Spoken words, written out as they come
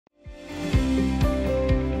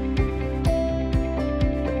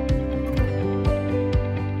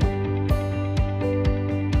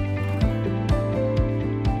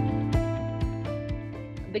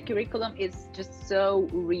curriculum is just so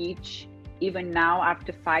rich. Even now,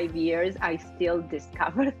 after 5 years, I still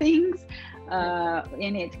discover things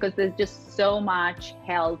in it, because there's just so much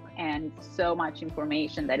help and so much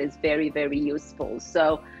information that is very, very useful.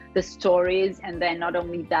 So the stories, and then not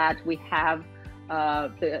only that, we have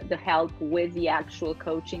the help with the actual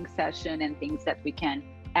coaching session and things that we can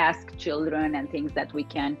ask children and things that we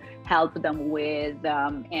can help them with,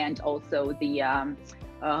 and also the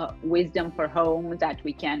wisdom for home that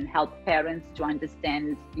we can help parents to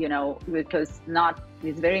understand, because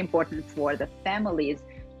it's very important for the families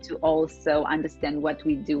to also understand what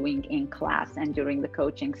we're doing in class and during the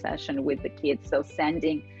coaching session with the kids. So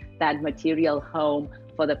sending that material home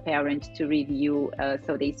for the parent to review,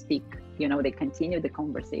 so they speak, they continue the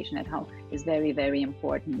conversation at home, is very, very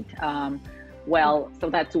important. So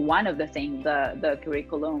that's one of the things, the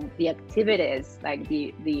curriculum, the activities, like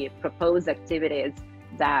the proposed activities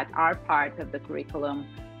that are part of the curriculum,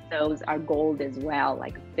 those are gold as well.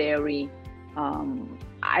 Like very,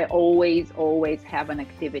 I always have an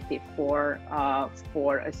activity for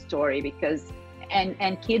a story, because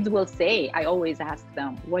and kids will say, I always ask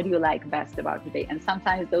them, what do you like best about today? And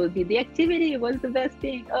sometimes there will be, the activity was the best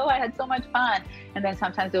thing. Oh, I had so much fun. And then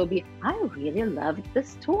sometimes there will be, I really loved the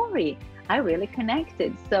story. I really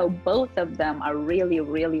connected. So both of them are really,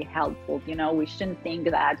 really helpful. We shouldn't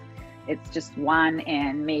think that it's just one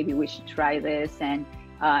and maybe we should try this. And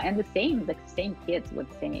the same kids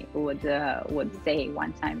would say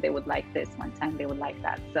one time they would like this, one time they would like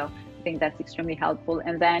that. So I think that's extremely helpful.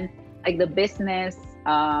 And then like the business,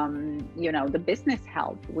 the business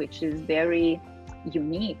help, which is very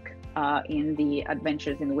unique in the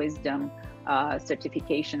Adventures in Wisdom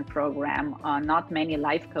certification program. Not many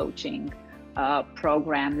life coaching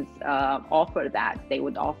programs offer that. They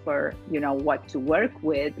would offer, what to work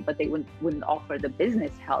with, but they wouldn't offer the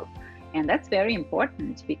business help. And that's very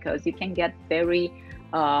important, because you can get very,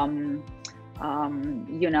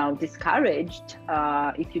 discouraged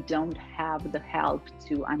if you don't have the help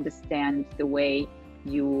to understand the way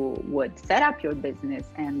you would set up your business,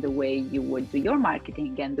 and the way you would do your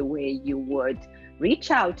marketing, and the way you would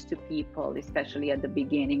reach out to people, especially at the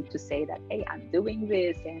beginning, to say that, hey, I'm doing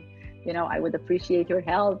this, and I would appreciate your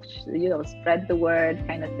help, spread the word,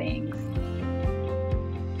 kind of things.